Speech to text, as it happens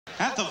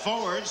At the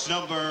forwards,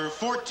 number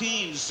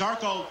 14,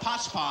 Žarko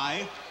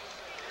Paspalj.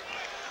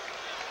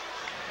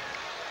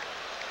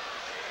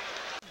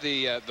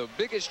 The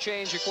biggest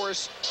change, of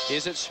course,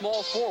 is at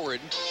small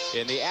forward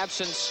in the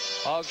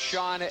absence of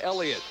Sean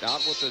Elliott.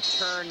 Out with a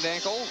turned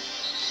ankle.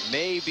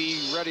 May be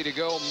ready to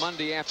go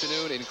Monday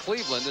afternoon in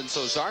Cleveland. And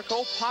so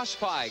Žarko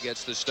Paspalj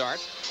gets the start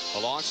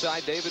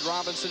alongside David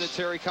Robinson and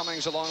Terry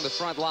Cummings along the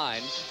front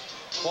line.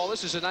 Well,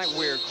 this is a night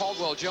where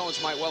Caldwell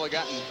Jones might well have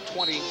gotten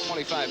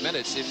 20-25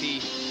 minutes if he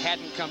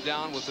hadn't come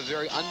down with a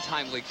very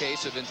untimely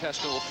case of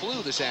intestinal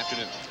flu this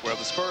afternoon. Well,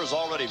 the Spurs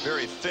already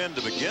very thin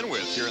to begin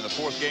with here in the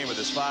fourth game of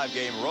this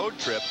 5-game road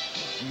trip.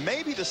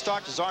 Maybe the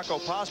start to Žarko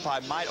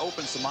Paspalj might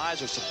open some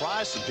eyes or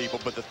surprise some people,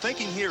 but the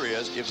thinking here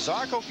is if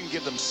Žarko can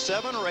give them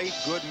 7 or 8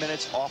 good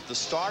minutes off the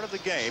start of the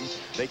game,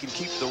 they can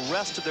keep the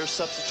rest of their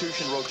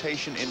substitution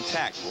rotation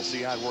intact. We'll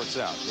see how it works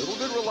out. A little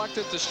bit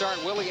reluctant to start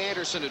Willie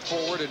Anderson at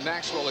forward and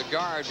Maxwell at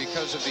guard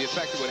because of the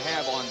effect it would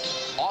have on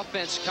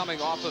offense coming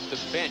off of the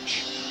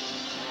bench,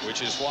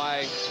 which is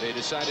why they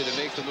decided to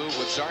make the move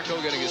with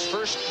Žarko getting his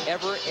first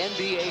ever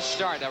NBA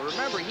start. Now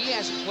remember, he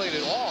hasn't played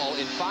at all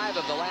in 5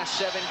 of the last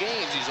 7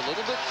 games. He's a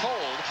little bit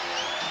cold.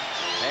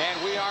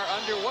 And we are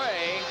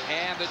underway,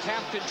 and the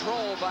tap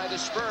control by the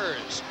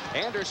Spurs.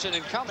 Anderson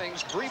and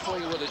Cummings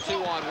briefly with a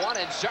 2-on-1,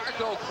 and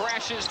Žarko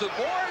crashes the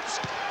boards.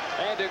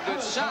 And a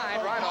good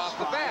sign right off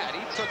the bat.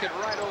 He took it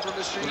right over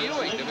Mr.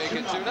 Ewing to make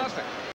it 2-0.